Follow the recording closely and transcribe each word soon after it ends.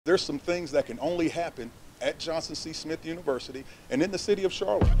There's some things that can only happen at Johnson C. Smith University and in the city of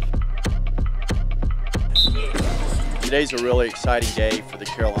Charlotte. Today's a really exciting day for the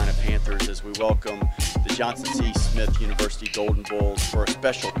Carolina Panthers as we welcome the Johnson C. Smith University Golden Bulls for a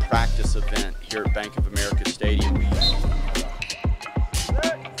special practice event here at Bank of America Stadium.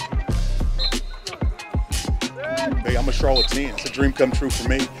 Hey, I'm a Charlottean. It's a dream come true for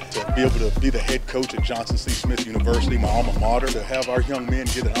me to be able to be the head coach at Johnson C. Smith University, my alma mater, to have our young men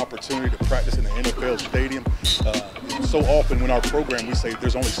get an opportunity to practice in the NFL stadium. So often when our program we say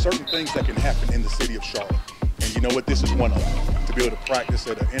there's only certain things that can happen in the city of Charlotte. And you know what, this is one of them. To be able to practice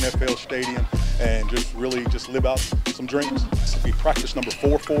at an NFL stadium and just really live out some dreams. This will be practice number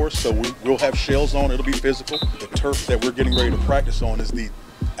 4 for us, so we'll have shells on, it'll be physical. The turf that we're getting ready to practice on is the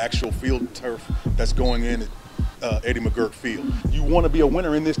actual field turf that's going in at Eddie McGurk Field. You want to be a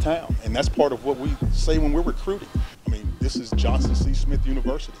winner in this town, and that's part of what we say when we're recruiting. I mean, this is Johnson C. Smith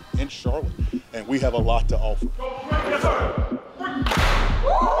University in Charlotte, and we have a lot to offer.